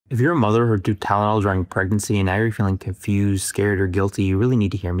If you're a mother who took Tylenol during pregnancy and now you're feeling confused, scared, or guilty, you really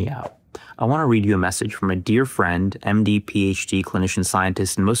need to hear me out. I want to read you a message from a dear friend, MD PhD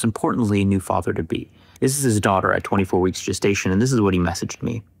clinician-scientist, and most importantly, new father-to-be. This is his daughter at 24 weeks gestation, and this is what he messaged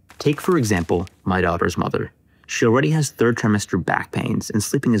me. Take, for example, my daughter's mother. She already has third trimester back pains, and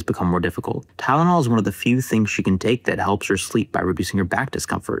sleeping has become more difficult. Tylenol is one of the few things she can take that helps her sleep by reducing her back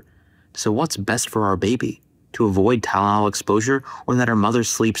discomfort. So what's best for our baby? To avoid Tylenol exposure, or that our mother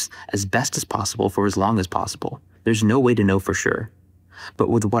sleeps as best as possible for as long as possible? There's no way to know for sure. But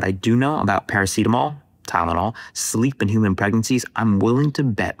with what I do know about paracetamol, Tylenol, sleep in human pregnancies, I'm willing to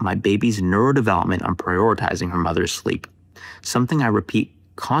bet my baby's neurodevelopment on prioritizing her mother's sleep. Something I repeat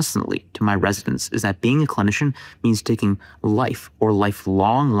constantly to my residents is that being a clinician means taking life or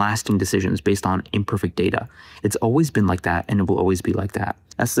lifelong lasting decisions based on imperfect data. It's always been like that, and it will always be like that.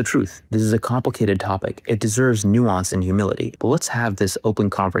 That's the truth. This is a complicated topic. It deserves nuance and humility. But let's have this open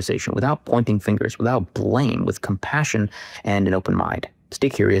conversation without pointing fingers, without blame, with compassion and an open mind. Stay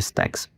curious. Thanks.